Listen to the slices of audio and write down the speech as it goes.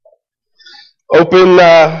Open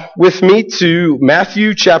with me to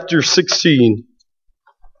Matthew chapter 16.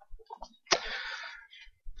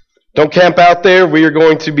 Don't camp out there. We are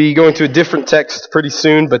going to be going to a different text pretty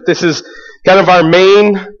soon, but this is kind of our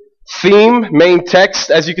main theme, main text.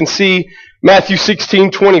 As you can see, Matthew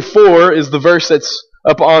 16:24 is the verse that's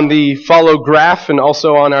up on the follow graph and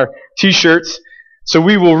also on our t-shirts. So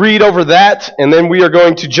we will read over that, and then we are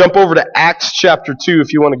going to jump over to Acts chapter 2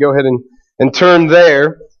 if you want to go ahead and turn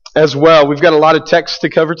there as well. We've got a lot of text to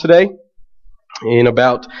cover today in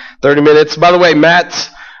about 30 minutes. By the way, Matt's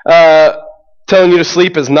telling you to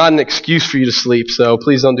sleep is not an excuse for you to sleep, so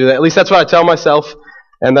please don't do that. At least that's what I tell myself,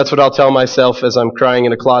 and that's what I'll tell myself as I'm crying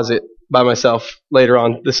in a closet by myself later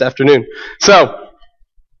on this afternoon. So,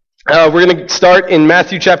 we're going to start in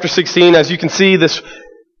Matthew chapter 16. As you can see, this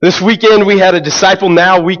weekend we had a Disciple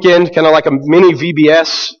Now weekend, kind of like a mini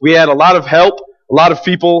VBS. We had a lot of help, a lot of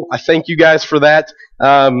people. I thank you guys for that,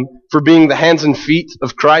 for being the hands and feet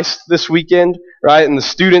of Christ this weekend, right? And the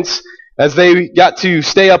students, as they got to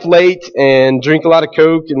stay up late and drink a lot of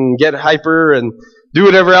Coke and get hyper and do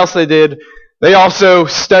whatever else they did, they also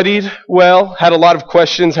studied well, had a lot of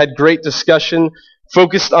questions, had great discussion,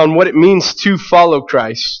 focused on what it means to follow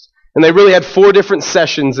Christ. And they really had 4 different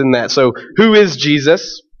sessions in that. So, who is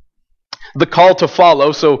Jesus? The call to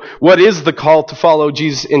follow. So, what is the call to follow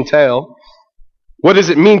Jesus entail? What does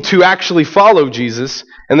it mean to actually follow Jesus?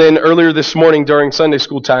 And then earlier this morning during Sunday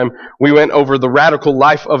school time, we went over the radical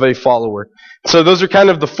life of a follower. So those are kind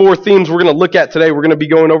of the 4 themes we're going to look at today. We're going to be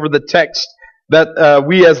going over the text that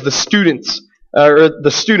we as the students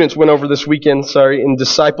went over this weekend, in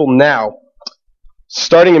Disciple Now.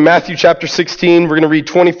 Starting in Matthew chapter 16, we're going to read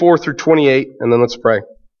 24 through 28, and then let's pray.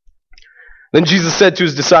 Then Jesus said to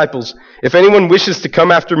his disciples, "If anyone wishes to come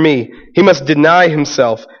after me, he must deny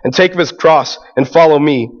himself and take up his cross and follow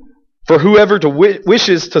me. For whoever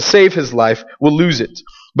wishes to save his life will lose it,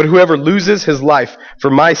 but whoever loses his life for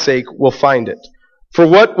my sake will find it. For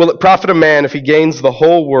what will it profit a man if he gains the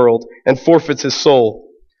whole world and forfeits his soul?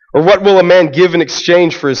 Or what will a man give in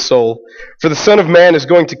exchange for his soul? For the Son of Man is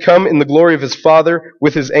going to come in the glory of his Father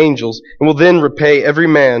with his angels, and will then repay every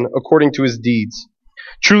man according to his deeds.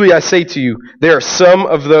 Truly I say to you, there are some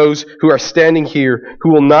of those who are standing here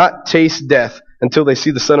who will not taste death until they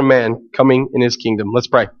see the Son of Man coming in his kingdom." Let's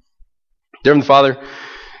pray. Dear Heavenly Father,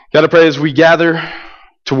 God, I pray as we gather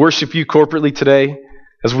to worship you corporately today,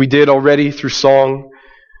 as we did already through song,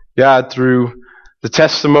 God, through the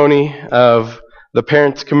testimony of the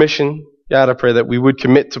Parents Commission, God, I pray that we would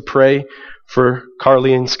commit to pray for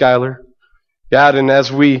Carly and Skylar. God, and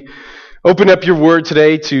as we open up your word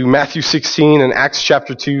today to Matthew 16 and Acts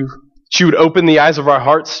chapter 2, that you would open the eyes of our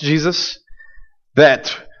hearts, Jesus,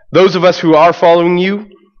 that those of us who are following you,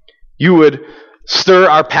 you would stir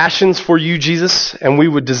our passions for you, Jesus, and we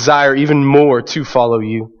would desire even more to follow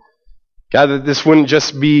you. God, that this wouldn't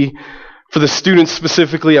just be for the students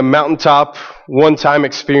specifically a mountaintop, one-time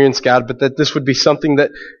experience, God, but that this would be something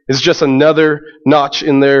that is just another notch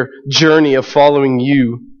in their journey of following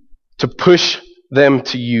you to push them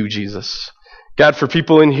to you, Jesus. God, for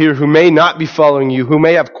people in here who may not be following you, who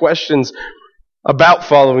may have questions about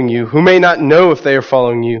following you, who may not know if they are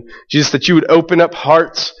following you, Jesus, that you would open up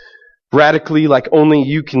hearts radically like only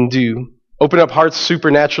you can do. Open up hearts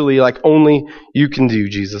supernaturally like only you can do,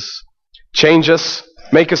 Jesus. Change us,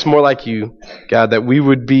 make us more like you, God, that we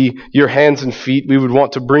would be your hands and feet. We would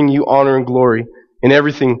want to bring you honor and glory in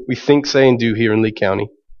everything we think, say, and do here in Lee County.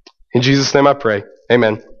 In Jesus' name I pray.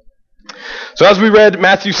 Amen. So as we read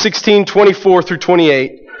Matthew 16:24 through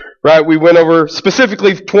 28, right, we went over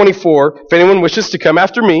specifically 24. If anyone wishes to come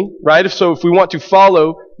after me, right, if we want to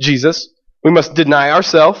follow Jesus, we must deny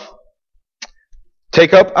ourselves,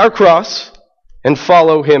 take up our cross, and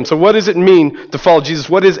follow him. So what does it mean to follow Jesus?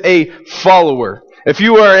 What is a follower? If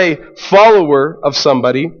you are a follower of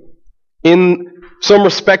somebody in some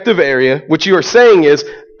respective area, what you are saying is,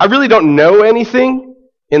 I really don't know anything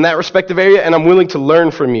in that respective area, and I'm willing to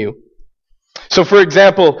learn from you. So for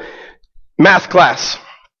example, math class.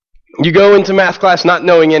 You go into math class not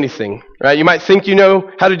knowing anything, right? You might think you know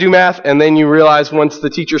how to do math, and then you realize once the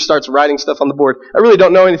teacher starts writing stuff on the board, I really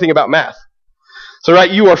don't know anything about math. So, right,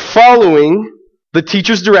 you are following the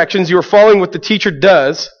teacher's directions, you are following what the teacher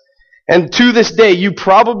does, and to this day, you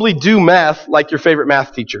probably do math like your favorite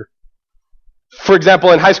math teacher. For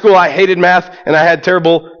example, in high school, I hated math, and I had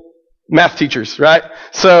terrible math teachers, right?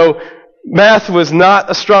 So, math was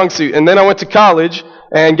not a strong suit. And then I went to college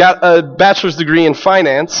and got a bachelor's degree in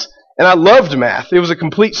finance, and I loved math. It was a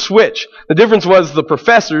complete switch. The difference was the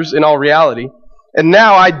professors, in all reality. And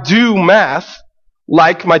now I do math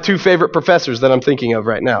like my 2 favorite professors that I'm thinking of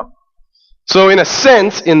right now. So in a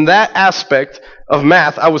sense, in that aspect of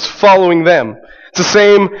math, I was following them. It's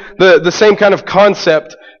the same kind of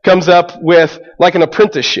concept comes up with like an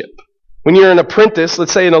apprenticeship. When you're an apprentice,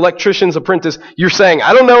 let's say an electrician's apprentice, you're saying,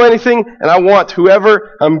 I don't know anything, and I want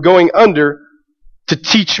whoever I'm going under to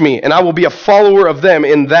teach me, and I will be a follower of them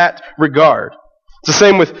in that regard. It's the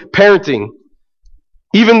same with parenting.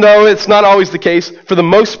 Even though it's not always the case, for the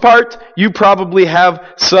most part, you probably have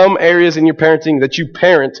some areas in your parenting that you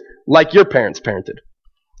parent like your parents parented.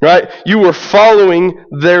 Right? You were following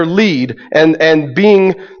their lead and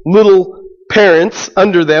being little parents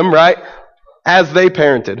under them, right? As they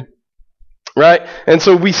parented. Right? And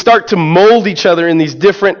so we start to mold each other in these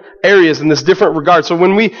different areas, in this different regard. So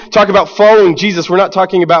when we talk about following Jesus, we're not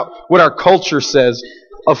talking about what our culture says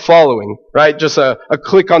of following, right? Just a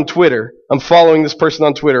click on Twitter. I'm following this person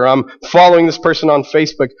on Twitter. I'm following this person on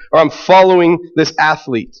Facebook. Or I'm following this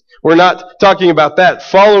athlete. We're not talking about that.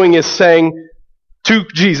 Following is saying to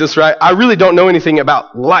Jesus, right? I really don't know anything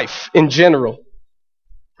about life in general.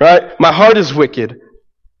 Right? My heart is wicked.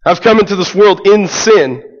 I've come into this world in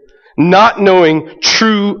sin, not knowing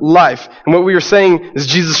true life. And what we are saying is,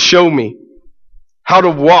 Jesus, show me how to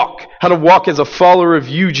walk as a follower of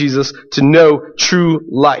you, Jesus, to know true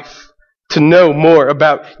life, to know more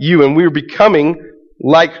about you. And we're becoming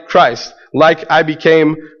like Christ, like I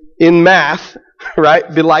became in math, right?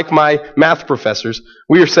 Be like my math professors.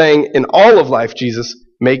 We are saying in all of life, Jesus,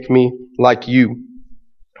 make me like you.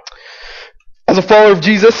 As a follower of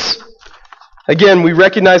Jesus, again, we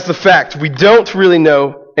recognize the fact we don't really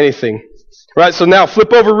know anything. Right, so now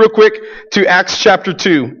flip over real quick to Acts chapter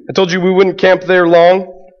 2. I told you we wouldn't camp there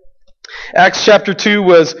long. Acts chapter 2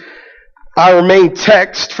 was our main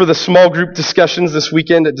text for the small group discussions this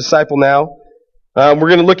weekend at Disciple Now. We're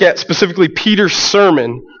going to look at specifically Peter's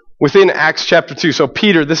sermon within Acts chapter 2. So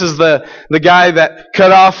Peter, this is the guy that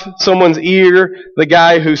cut off someone's ear, the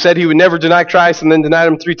guy who said he would never deny Christ and then denied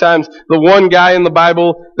him 3 times, the one guy in the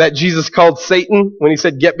Bible that Jesus called Satan when he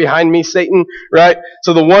said, "Get behind me, Satan," right?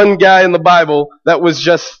 So the one guy in the Bible that was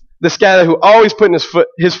just this guy who always put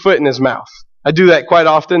his foot in his mouth. I do that quite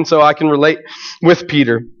often, so I can relate with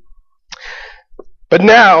Peter. But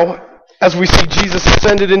now, as we see Jesus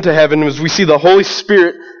ascended into heaven, as we see the Holy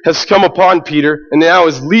Spirit has come upon Peter and now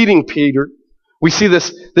is leading Peter, we see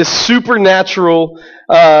this supernatural,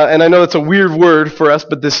 and I know it's a weird word for us,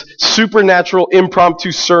 but this supernatural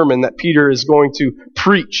impromptu sermon that Peter is going to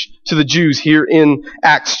preach to the Jews here in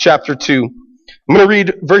Acts chapter 2. I'm going to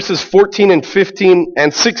read verses 14 and 15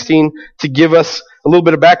 and 16 to give us a little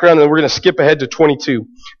bit of background, and then we're going to skip ahead to 22.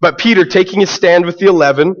 But Peter, taking his stand with the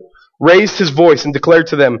 11, raised his voice and declared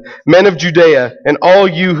to them, "Men of Judea, and all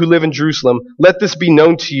you who live in Jerusalem, let this be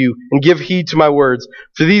known to you, and give heed to my words.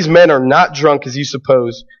 For these men are not drunk as you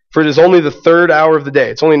suppose, for it is only the 3rd hour of the day."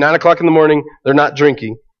 It's only 9 o'clock in the morning. They're not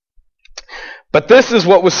drinking. But this is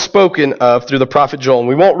what was spoken of through the prophet Joel. And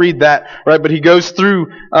we won't read that, right? But he goes through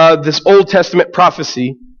this Old Testament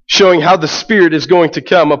prophecy showing how the Spirit is going to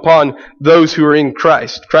come upon those who are in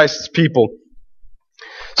Christ, Christ's people.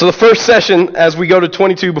 So the first session, as we go to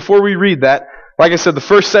 22, before we read that, like I said, the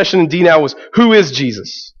first session in D-Now was, who is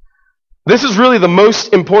Jesus? This is really the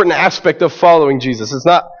most important aspect of following Jesus. It's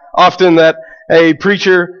not often that a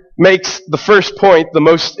preacher makes the first point the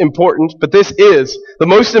most important, but this is the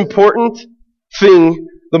most important thing,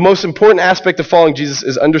 the most important aspect of following Jesus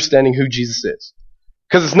is understanding who Jesus is.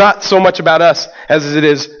 Because it's not so much about us as it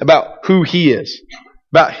is about who He is.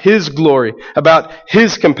 About His glory, about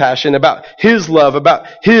His compassion, about His love, about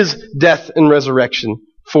His death and resurrection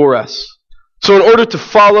for us. So in order to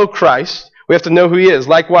follow Christ, we have to know who He is.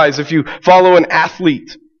 Likewise, if you follow an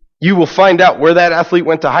athlete, you will find out where that athlete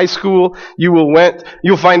went to high school.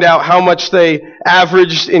 You'll find out how much they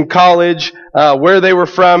averaged in college, where they were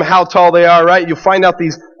from, how tall they are, right? You'll find out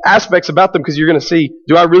these aspects about them because you're going to see,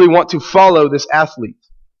 do I really want to follow this athlete?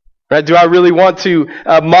 Right? Do I really want to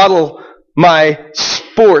model my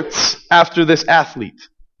sports after this athlete?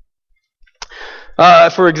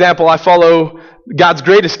 For example, I follow God's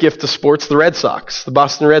greatest gift to sports, the Red Sox, the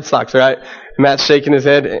Boston Red Sox, right? Matt's shaking his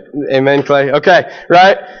head. Amen, Clay. Okay,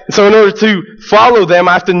 right? So in order to follow them,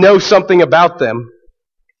 I have to know something about them.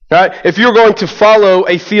 Right? If you're going to follow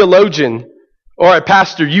a theologian or a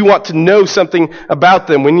pastor, you want to know something about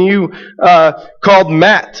them. When you called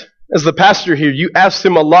Matt as the pastor here, you asked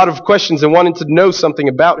him a lot of questions and wanted to know something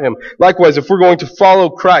about him. Likewise, if we're going to follow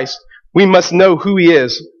Christ, we must know who He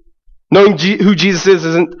is. Knowing who Jesus is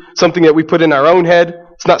isn't something that we put in our own head.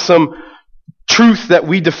 It's not some truth that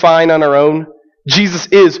we define on our own. Jesus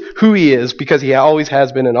is who He is because He always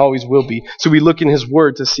has been and always will be. So we look in His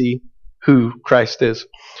Word to see who Christ is.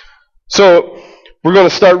 So We're going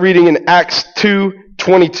to start reading in Acts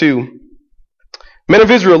 2:22. Men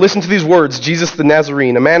of Israel, listen to these words. Jesus the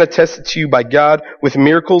Nazarene, a man attested to you by God with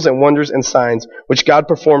miracles and wonders and signs, which God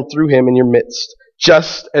performed through him in your midst,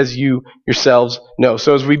 just as you yourselves know.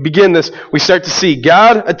 So as we begin this, we start to see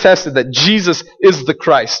God attested that Jesus is the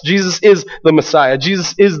Christ. Jesus is the Messiah.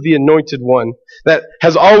 Jesus is the anointed one that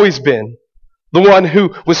has always been, the one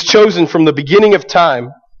who was chosen from the beginning of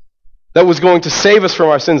time, that was going to save us from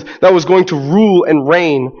our sins, that was going to rule and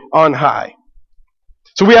reign on high.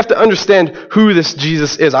 So we have to understand who this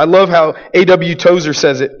Jesus is. I love how A.W. Tozer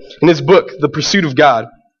says it in his book, The Pursuit of God.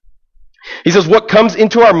 He says, what comes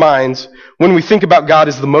into our minds when we think about God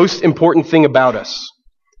is the most important thing about us.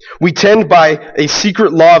 We tend by a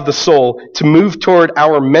secret law of the soul to move toward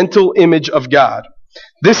our mental image of God.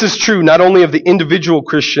 This is true not only of the individual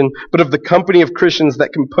Christian, but of the company of Christians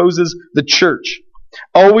that composes the church.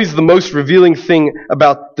 Always the most revealing thing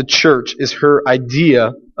about the church is her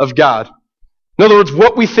idea of God. In other words,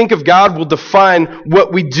 what we think of God will define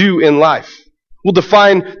what we do in life. Will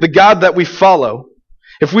define the God that we follow.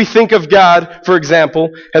 If we think of God, for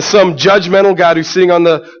example, as some judgmental God who's sitting on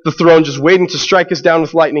the throne just waiting to strike us down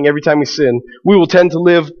with lightning every time we sin, we will tend to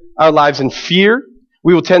live our lives in fear.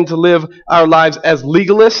 We will tend to live our lives as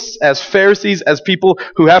legalists, as Pharisees, as people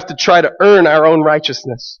who have to try to earn our own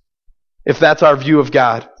righteousness, if that's our view of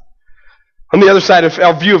God. On the other side, if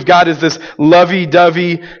our view of God is this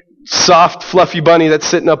lovey-dovey, soft, fluffy bunny that's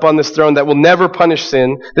sitting up on this throne that will never punish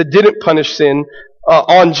sin, that didn't punish sin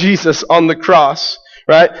on Jesus on the cross,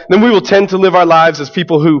 right? Then we will tend to live our lives as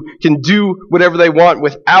people who can do whatever they want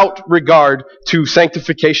without regard to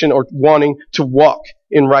sanctification or wanting to walk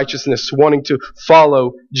in righteousness, wanting to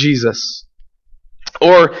follow Jesus.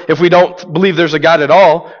 Or if we don't believe there's a God at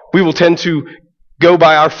all, we will tend to go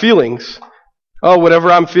by our feelings. Oh,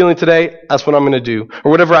 whatever I'm feeling today, that's what I'm going to do.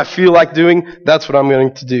 Or whatever I feel like doing, that's what I'm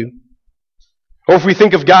going to do. Or if we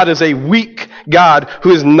think of God as a weak God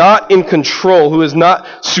who is not in control, who is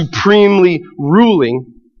not supremely ruling,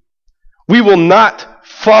 we will not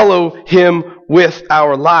follow him with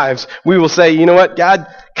our lives. We will say, you know what, God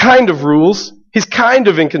kind of rules. He's kind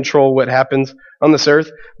of in control of what happens on this earth,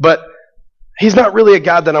 but he's not really a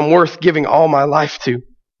God that I'm worth giving all my life to.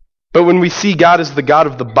 But when we see God as the God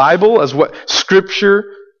of the Bible, as what Scripture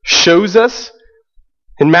shows us,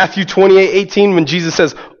 in Matthew 28:18, when Jesus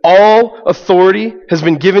says, all authority has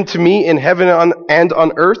been given to me in heaven and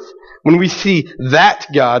on earth, when we see that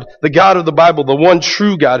God, the God of the Bible, the one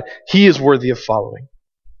true God, he is worthy of following.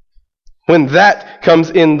 When that comes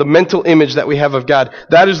in the mental image that we have of God,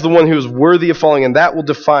 that is the one who is worthy of following, and that will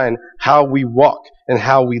define how we walk and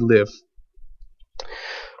how we live.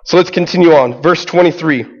 So let's continue on. Verse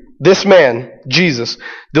 23. This man, Jesus,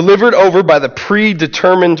 delivered over by the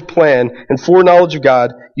predetermined plan and foreknowledge of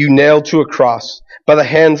God, you nailed to a cross by the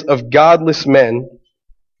hands of godless men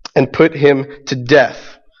and put him to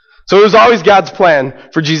death. So it was always God's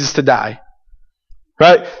plan for Jesus to die.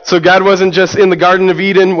 Right? So God wasn't just in the Garden of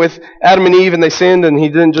Eden with Adam and Eve and they sinned and he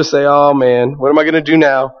didn't just say, oh man, what am I going to do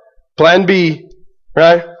now? Plan B.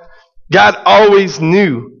 Right? God always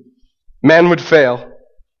knew man would fail.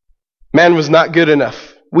 Man was not good enough.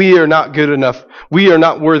 We are not good enough. We are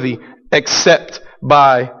not worthy except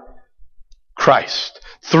by Christ,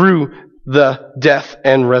 through the death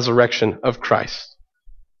and resurrection of Christ,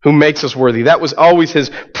 who makes us worthy. That was always his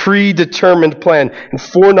predetermined plan and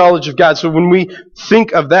foreknowledge of God. So when we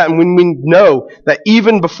think of that and when we know that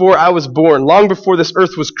even before I was born, long before this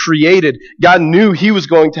earth was created, God knew he was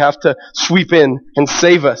going to have to sweep in and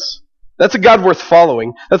save us. That's a God worth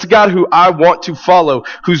following. That's a God who I want to follow,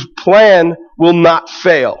 whose plan will not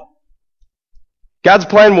fail. God's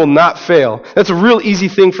plan will not fail. That's a real easy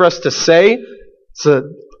thing for us to say. It's a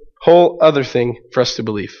whole other thing for us to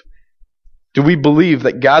believe. Do we believe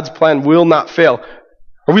that God's plan will not fail?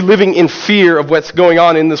 Are we living in fear of what's going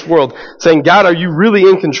on in this world, saying, God, are you really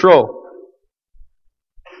in control?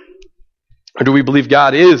 Or do we believe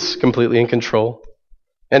God is completely in control?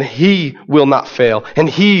 And he will not fail. And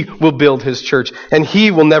he will build his church. And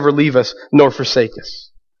he will never leave us nor forsake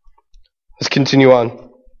us. Let's continue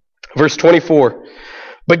on. Verse 24.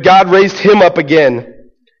 But God raised him up again,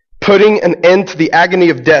 putting an end to the agony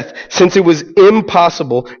of death, since it was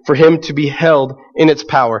impossible for him to be held in its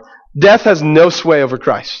power. Death has no sway over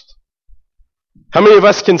Christ. How many of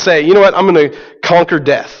us can say, you know what, I'm going to conquer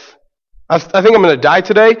death. I think I'm going to die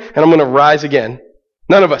today, and I'm going to rise again.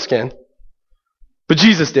 None of us can. But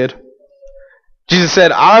Jesus did. Jesus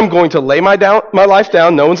said, I'm going to lay my life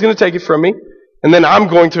down. No one's going to take it from me. And then I'm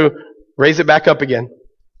going to raise it back up again.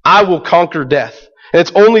 I will conquer death. And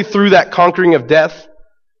it's only through that conquering of death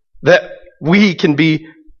that we can be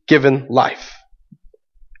given life.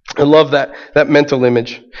 I love that mental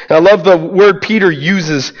image. And I love the word Peter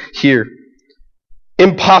uses here.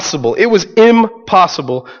 Impossible. It was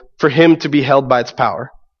impossible for him to be held by its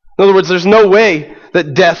power. In other words, there's no way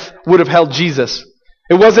that death would have held Jesus.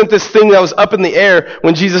 It wasn't this thing that was up in the air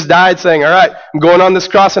when Jesus died saying, all right, I'm going on this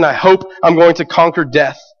cross and I hope I'm going to conquer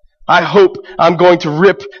death. I hope I'm going to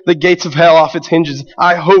rip the gates of hell off its hinges.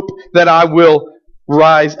 I hope that I will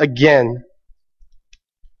rise again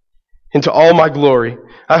into all my glory.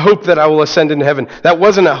 I hope that I will ascend into heaven. That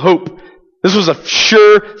wasn't a hope. This was a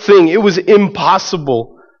sure thing. It was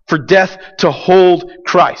impossible for death to hold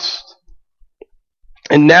Christ.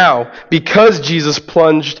 And now, because Jesus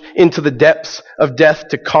plunged into the depths of death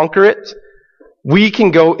to conquer it, we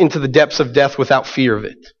can go into the depths of death without fear of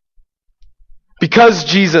it. Because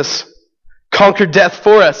Jesus conquered death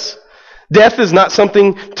for us, death is not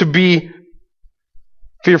something to be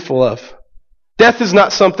fearful of. Death is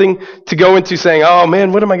not something to go into saying, oh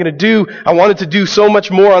man, what am I going to do? I wanted to do so much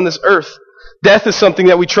more on this earth. Death is something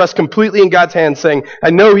that we trust completely in God's hands, saying, I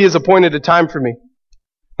know He has appointed a time for me.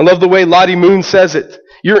 I love the way Lottie Moon says it.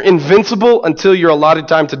 You're invincible until you're allotted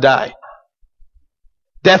time to die.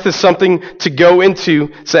 Death is something to go into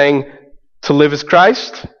saying, to live is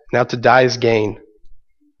Christ, now to die is gain.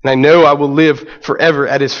 And I know I will live forever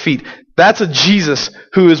at His feet. That's a Jesus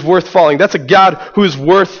who is worth following. That's a God who is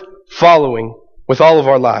worth following with all of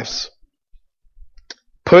our lives.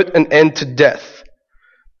 Put an end to death,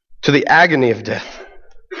 to the agony of death,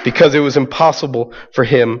 because it was impossible for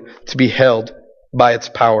Him to be held by its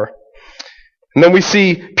power. And then we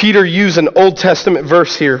see Peter use an Old Testament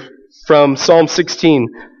verse here from Psalm 16,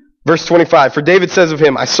 verse 25. For David says of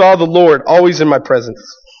him, I saw the Lord always in my presence.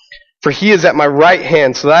 For He is at my right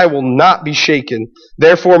hand, so that I will not be shaken.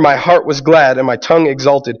 Therefore my heart was glad, and my tongue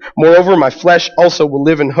exalted. Moreover, my flesh also will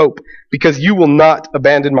live in hope, because You will not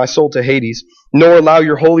abandon my soul to Hades, nor allow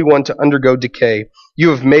Your Holy One to undergo decay. You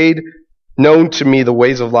have made known to me the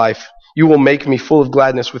ways of life. You will make me full of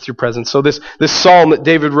gladness with Your presence. So this psalm that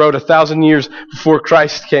David wrote 1,000 years before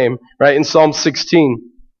Christ came, right, in Psalm 16.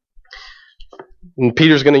 And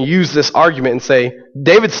Peter's going to use this argument and say,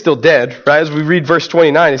 David's still dead, right? As we read verse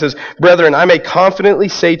 29, he says, Brethren, I may confidently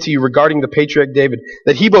say to you regarding the patriarch David,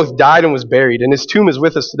 that he both died and was buried, and his tomb is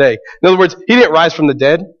with us today. In other words, he didn't rise from the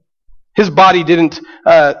dead. His body didn't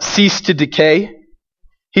cease to decay.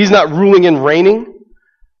 He's not ruling and reigning.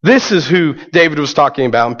 This is who David was talking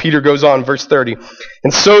about. And Peter goes on, verse 30.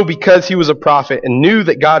 And so, because he was a prophet and knew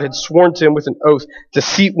that God had sworn to him with an oath to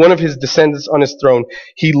seat one of his descendants on his throne,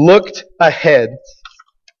 he looked ahead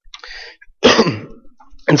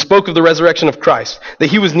and spoke of the resurrection of Christ, that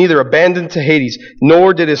He was neither abandoned to Hades,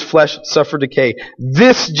 nor did His flesh suffer decay.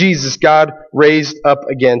 This Jesus God raised up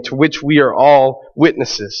again, to which we are all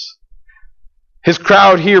witnesses. His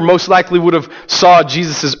crowd here most likely would have saw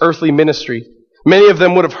Jesus' earthly ministry. Many of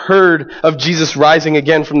them would have heard of Jesus rising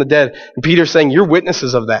again from the dead. And Peter's saying, you're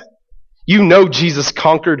witnesses of that. You know Jesus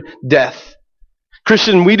conquered death.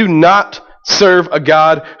 Christian, we do not serve a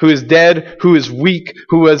God who is dead, who is weak,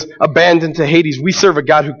 who was abandoned to Hades. We serve a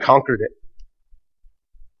God who conquered it.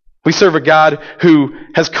 We serve a God who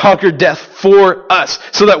has conquered death for us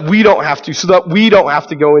so that we don't have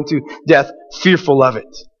to go into death fearful of it.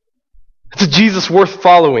 It's a Jesus worth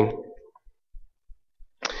following.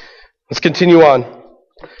 Let's continue on.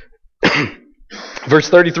 Verse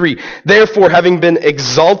 33, Therefore, having been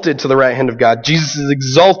exalted to the right hand of God, Jesus is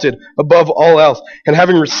exalted above all else, and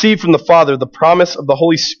having received from the Father the promise of the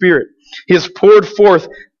Holy Spirit, He has poured forth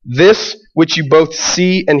this which you both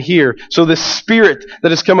see and hear. So this Spirit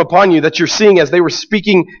that has come upon you, that you're seeing as they were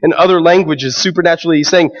speaking in other languages supernaturally, He's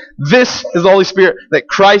saying, this is the Holy Spirit that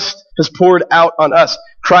Christ has poured out on us.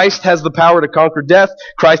 Christ has the power to conquer death.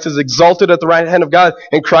 Christ is exalted at the right hand of God,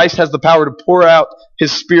 and Christ has the power to pour out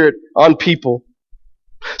His Spirit on people.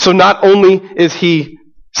 So not only is He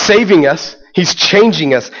saving us, He's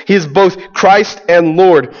changing us. He is both Christ and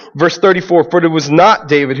Lord. Verse 34, For it was not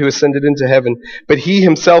David who ascended into heaven, but He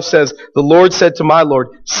Himself says, The Lord said to my Lord,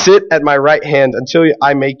 Sit at my right hand until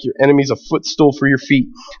I make your enemies a footstool for your feet.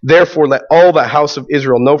 Therefore let all the house of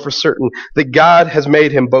Israel know for certain that God has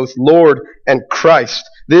made Him both Lord and Christ,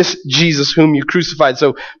 this Jesus whom you crucified.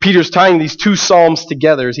 So Peter's tying these two psalms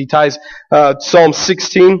together as he ties Psalm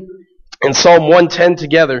 16 and Psalm 110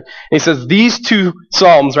 together. And he says these two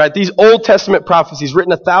psalms, right, these Old Testament prophecies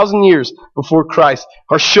written 1,000 years before Christ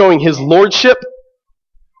are showing His lordship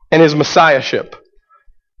and His messiahship.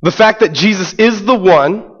 The fact that Jesus is the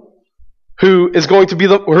one who is going to be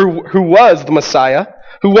who was the Messiah,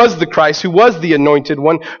 who was the Christ, who was the anointed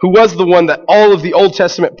one, who was the one that all of the Old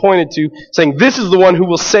Testament pointed to, saying this is the one who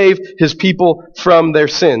will save His people from their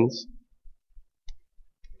sins.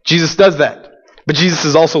 Jesus does that. But Jesus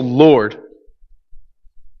is also Lord.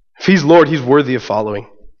 If He's Lord, He's worthy of following.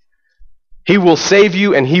 He will save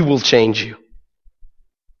you and He will change you.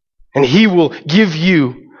 And He will give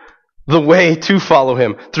you the way to follow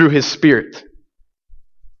Him through His Spirit.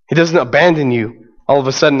 He doesn't abandon you all of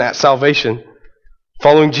a sudden at salvation.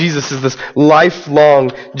 Following Jesus is this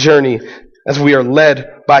lifelong journey as we are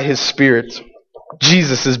led by His Spirit.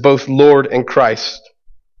 Jesus is both Lord and Christ.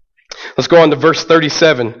 Let's go on to verse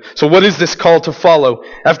 37. So what is this call to follow?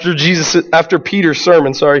 After Peter's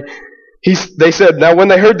sermon, they said, now when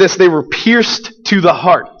they heard this, they were pierced to the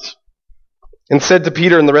heart and said to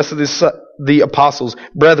Peter and the rest of the apostles,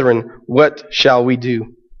 brethren, what shall we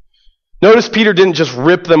do? Notice Peter didn't just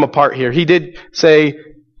rip them apart here. He did say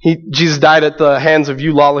Jesus died at the hands of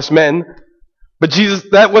you lawless men. But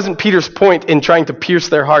that wasn't Peter's point in trying to pierce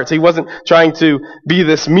their hearts. He wasn't trying to be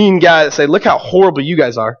this mean guy that said, look how horrible you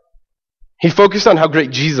guys are. He focused on how great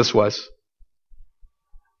Jesus was.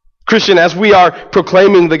 Christian, as we are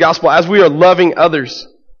proclaiming the gospel, as we are loving others,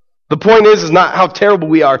 the point is not how terrible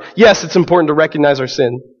we are. Yes, it's important to recognize our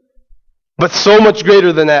sin. But so much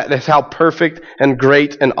greater than that is how perfect and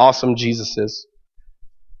great and awesome Jesus is.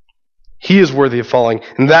 He is worthy of following,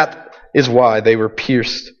 and that is why they were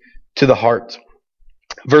pierced to the heart.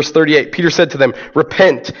 Verse 38, Peter said to them,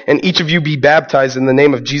 repent, and each of you be baptized in the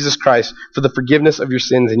name of Jesus Christ for the forgiveness of your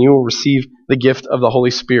sins, and you will receive the gift of the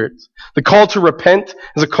Holy Spirit. The call to repent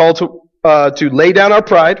is a call to lay down our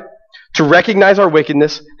pride, to recognize our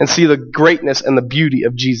wickedness, and see the greatness and the beauty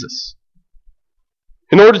of Jesus.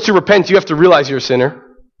 In order to repent, you have to realize you're a sinner,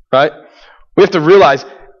 right? We have to realize,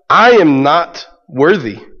 I am not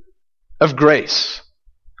worthy of grace.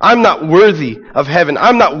 I'm not worthy of heaven.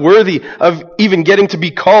 I'm not worthy of even getting to be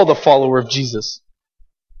called a follower of Jesus.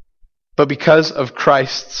 But because of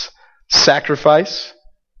Christ's sacrifice,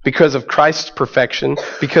 because of Christ's perfection,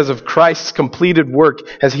 because of Christ's completed work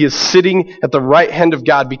as He is sitting at the right hand of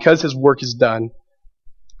God, because His work is done,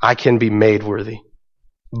 I can be made worthy.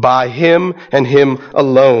 By Him and Him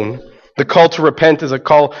alone. The call to repent is a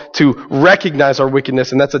call to recognize our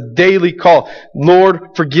wickedness, and that's a daily call.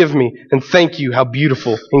 Lord, forgive me, and thank you how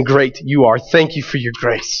beautiful and great you are. Thank you for your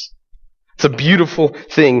grace. It's a beautiful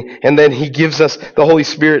thing. And then He gives us the Holy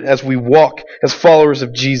Spirit as we walk as followers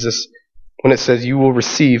of Jesus, when it says you will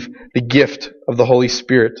receive the gift of the Holy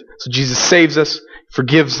Spirit. So Jesus saves us,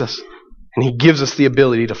 forgives us, and He gives us the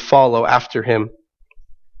ability to follow after Him.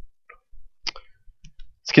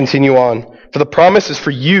 Let's continue on. For the promise is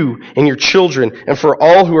for you and your children and for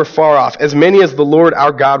all who are far off, as many as the Lord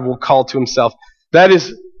our God will call to Himself. That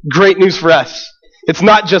is great news for us. It's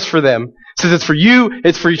not just for them. It says it's for you,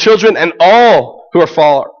 it's for your children, and all who are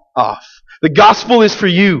far off. The gospel is for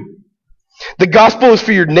you. The gospel is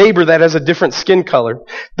for your neighbor that has a different skin color.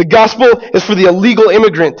 The gospel is for the illegal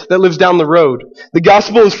immigrant that lives down the road. The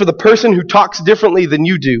gospel is for the person who talks differently than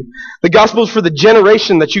you do. The gospel is for the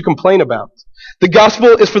generation that you complain about. The gospel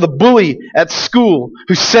is for the bully at school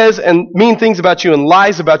who says and mean things about you and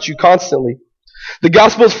lies about you constantly. The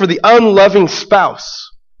gospel is for the unloving spouse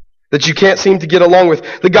that you can't seem to get along with.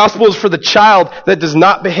 The gospel is for the child that does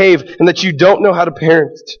not behave and that you don't know how to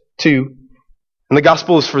parent to. And the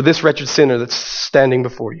gospel is for this wretched sinner that's standing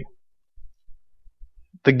before you.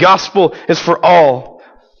 The gospel is for all.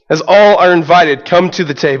 As all are invited, come to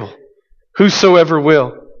the table. Whosoever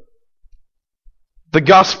will. The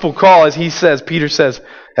gospel call, as Peter says,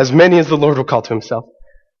 as many as the Lord will call to Himself.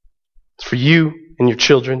 It's for you and your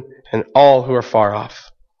children and all who are far off.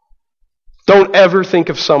 Don't ever think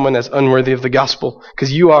of someone as unworthy of the gospel,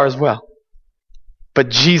 because you are as well. But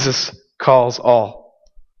Jesus calls all.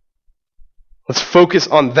 Let's focus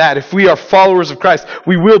on that. If we are followers of Christ,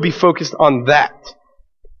 we will be focused on that.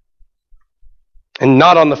 And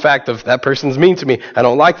not on the fact of, that person's mean to me. I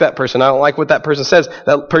don't like that person. I don't like what that person says.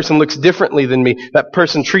 That person looks differently than me. That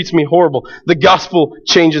person treats me horrible. The gospel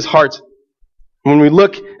changes hearts. When we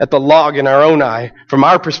look at the log in our own eye, from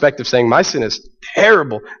our perspective saying, my sin is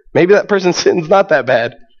terrible. Maybe that person's sin's not that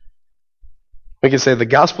bad. We can say, the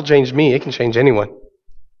gospel changed me. It can change anyone.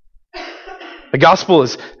 The gospel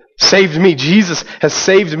has saved me. Jesus has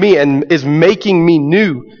saved me and is making me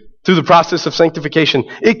new. Through the process of sanctification.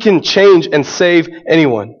 It can change and save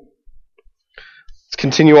anyone. Let's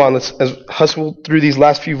continue on. Let's hustle through these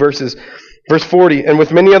last few verses. Verse 40, and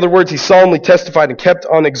with many other words he solemnly testified and kept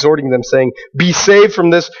on exhorting them, saying, be saved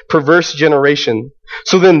from this perverse generation.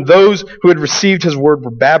 So then those who had received His word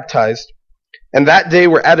were baptized. And that day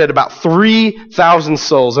were added about 3,000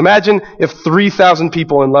 souls. Imagine if 3,000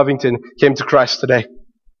 people in Lovington came to Christ today.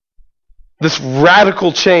 This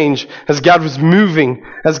radical change as God was moving,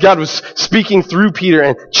 as God was speaking through Peter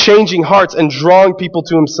and changing hearts and drawing people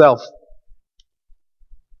to himself.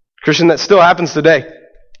 Christian, that still happens today.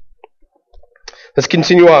 Let's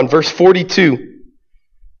continue on. Verse 42.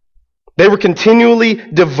 They were continually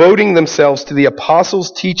devoting themselves to the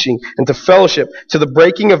apostles' teaching and to fellowship, to the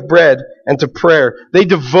breaking of bread and to prayer. They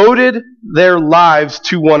devoted their lives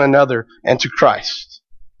to one another and to Christ.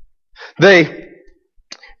 They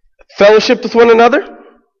fellowshiped with one another.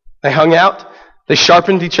 They hung out. They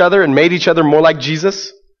sharpened each other and made each other more like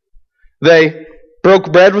Jesus. They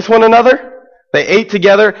broke bread with one another. They ate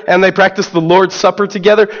together and they practiced the Lord's Supper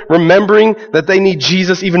together, remembering that they need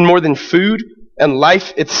Jesus even more than food and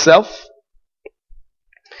life itself.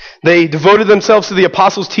 They devoted themselves to the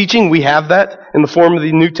apostles' teaching. We have that in the form of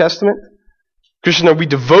the New Testament. Christian, are we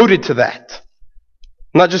devoted to that?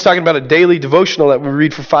 I'm not just talking about a daily devotional that we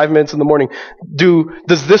read for 5 minutes in the morning.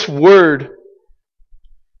 Does this word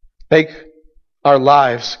make our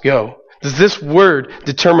lives go? Does this word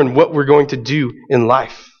determine what we're going to do in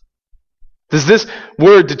life? Does this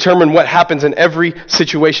word determine what happens in every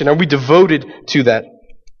situation? Are we devoted to that?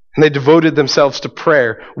 And they devoted themselves to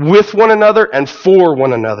prayer with one another and for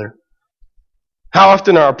one another. How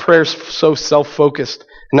often are our prayers so self-focused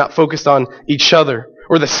and not focused on each other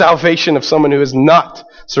or the salvation of someone who has not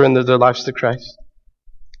surrendered their lives to Christ?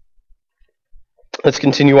 Let's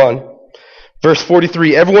continue on. Verse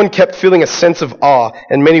 43, everyone kept feeling a sense of awe,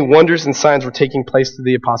 and many wonders and signs were taking place to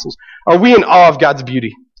the apostles. Are we in awe of God's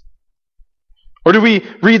beauty? Or do we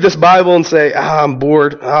read this Bible and say, I'm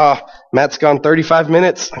bored. Matt's gone 35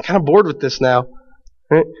 minutes. I'm kind of bored with this now.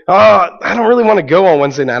 Right? I don't really want to go on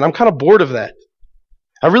Wednesday night. I'm kind of bored of that.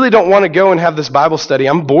 I really don't want to go and have this Bible study.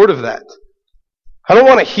 I'm bored of that. I don't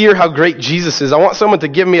want to hear how great Jesus is. I want someone to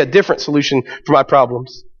give me a different solution for my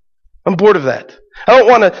problems. I'm bored of that. I don't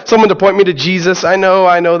want someone to point me to Jesus. I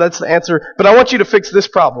know that's the answer. But I want you to fix this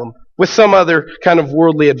problem with some other kind of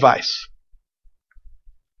worldly advice.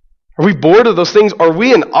 Are we bored of those things? Are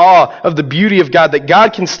we in awe of the beauty of God, that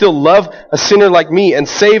God can still love a sinner like me and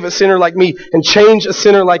save a sinner like me and change a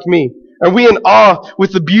sinner like me? Are we in awe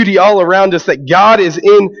with the beauty all around us, that God is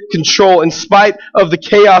in control in spite of the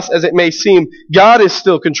chaos as it may seem? God is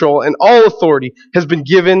still in control, and all authority has been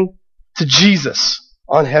given to Jesus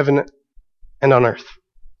on heaven and on earth.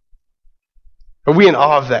 Are we in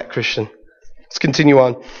awe of that, Christian? Let's continue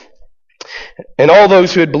on. And all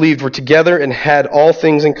those who had believed were together and had all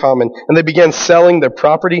things in common. And they began selling their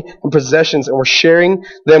property and possessions and were sharing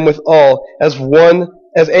them with all, as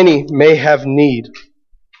any may have need.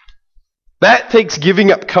 That takes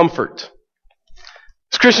giving up comfort.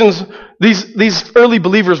 As Christians, these early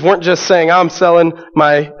believers weren't just saying, I'm selling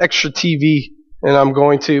my extra TV and I'm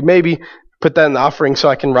going to maybe put that in the offering so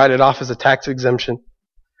I can write it off as a tax exemption.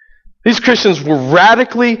 These Christians were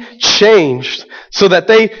radically changed so that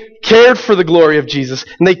they cared for the glory of Jesus,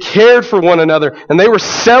 and they cared for one another, and they were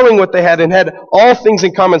selling what they had and had all things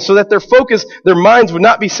in common, so that their focus, their minds would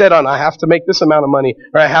not be set on, I have to make this amount of money,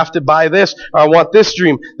 or I have to buy this, or I want this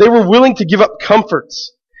dream. They were willing to give up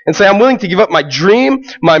comforts and say, I'm willing to give up my dream,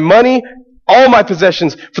 my money, all my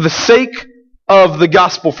possessions for the sake of the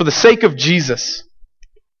gospel, for the sake of Jesus.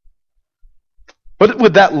 What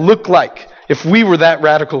would that look like if we were that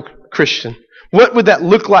radical Christian? What would that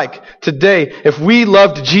look like today if we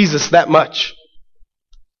loved Jesus that much?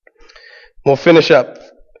 We'll finish up.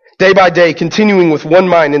 Day by day, continuing with one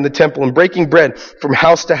mind in the temple and breaking bread from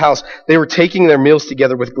house to house, they were taking their meals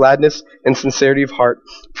together with gladness and sincerity of heart,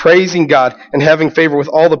 praising God and having favor with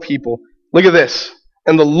all the people. Look at this.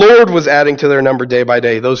 And the Lord was adding to their number day by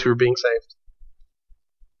day those who were being saved.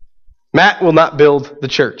 Matt will not build the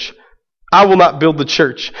church. I will not build the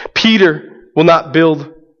church. Peter will not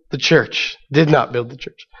build the church. Did not build the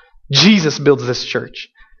church. Jesus builds this church.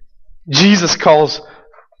 Jesus calls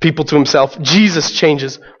people to himself. Jesus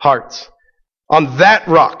changes hearts. On that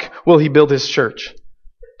rock will he build his church.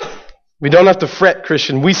 We don't have to fret,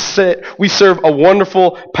 Christian. We serve a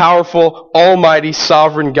wonderful, powerful, almighty,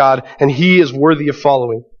 sovereign God, and he is worthy of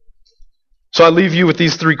following. So I leave you with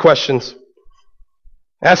these 3 questions.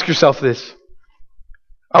 Ask yourself this.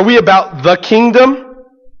 Are we about the kingdom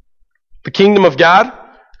of God?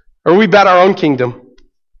 Or are we about our own kingdom?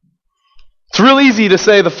 It's real easy to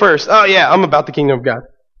say the first. Oh yeah, I'm about the kingdom of God.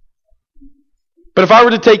 But if I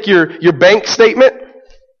were to take your bank statement,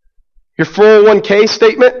 your 401k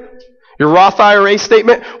statement, your Roth IRA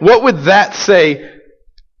statement, what would that say?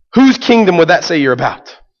 Whose kingdom would that say you're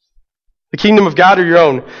about? The kingdom of God or your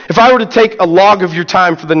own? If I were to take a log of your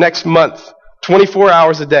time for the next month, 24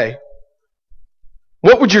 hours a day,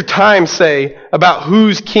 what would your time say about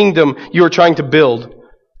whose kingdom you are trying to build?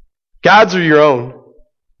 God's or your own?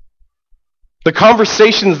 The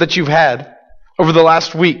conversations that you've had over the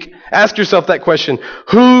last week, ask yourself that question.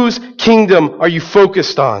 Whose kingdom are you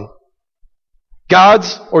focused on?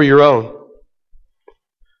 God's or your own?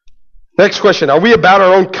 Next question. Are we about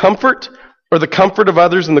our own comfort or the comfort of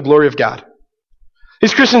others and the glory of God?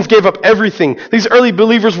 These Christians gave up everything. These early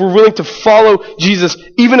believers were willing to follow Jesus,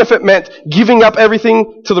 even if it meant giving up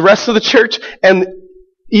everything to the rest of the church and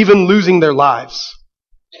even losing their lives.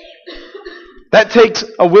 That takes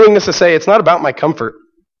a willingness to say, it's not about my comfort.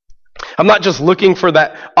 I'm not just looking for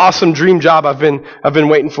that awesome dream job I've been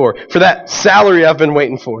waiting for that salary I've been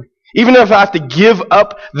waiting for. Even if I have to give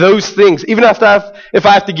up those things, even if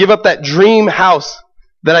I have to give up that dream house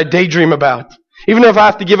that I daydream about, even if I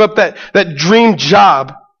have to give up that dream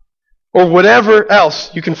job or whatever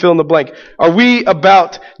else you can fill in the blank. Are we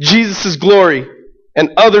about Jesus' glory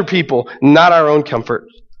and other people, not our own comfort?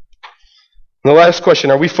 And the last question,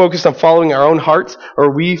 are we focused on following our own hearts or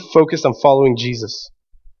are we focused on following Jesus?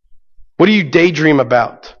 What do you daydream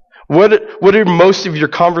about? What are most of your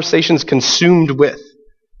conversations consumed with?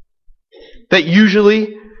 That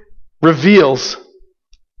usually reveals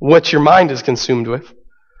what your mind is consumed with.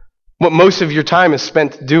 What most of your time is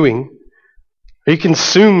spent doing. Are you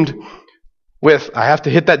consumed with, I have to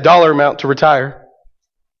hit that dollar amount to retire?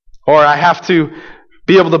 Or I have to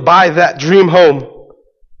be able to buy that dream home?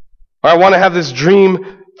 Or I want to have this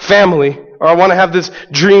dream family? Or I want to have this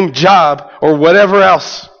dream job? Or whatever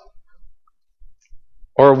else?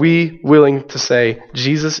 Or are we willing to say,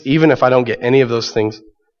 Jesus, even if I don't get any of those things,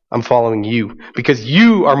 I'm following you because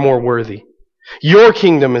you are more worthy. Your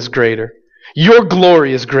kingdom is greater. Your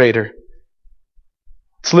glory is greater.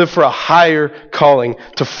 Let's live for a higher calling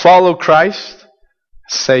to follow Christ.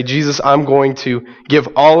 Say, Jesus, I'm going to give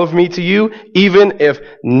all of me to you, even if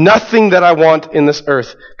nothing that I want in this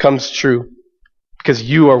earth comes true, because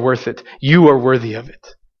you are worth it. You are worthy of it.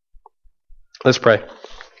 Let's pray.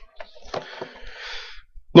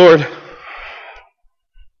 Lord,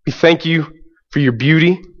 we thank you for your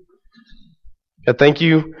beauty. God, thank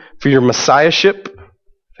you for your messiahship.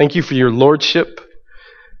 Thank you for your lordship.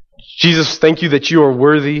 Jesus, thank you that you are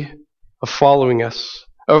worthy of following us,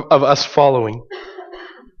 of us following.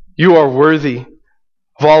 You are worthy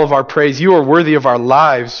of all of our praise. You are worthy of our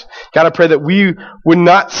lives. God, I pray that we would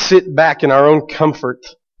not sit back in our own comfort,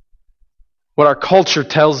 what our culture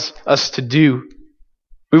tells us to do.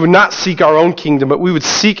 We would not seek our own kingdom, but we would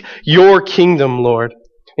seek your kingdom, Lord,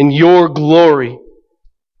 and your glory.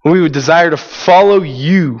 And we would desire to follow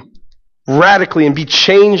you radically and be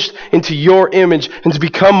changed into your image and to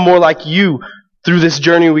become more like you through this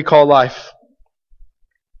journey we call life.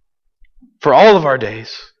 For all of our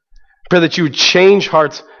days, I pray that you would change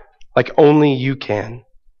hearts like only you can.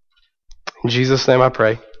 In Jesus' name I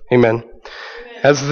pray. Amen. As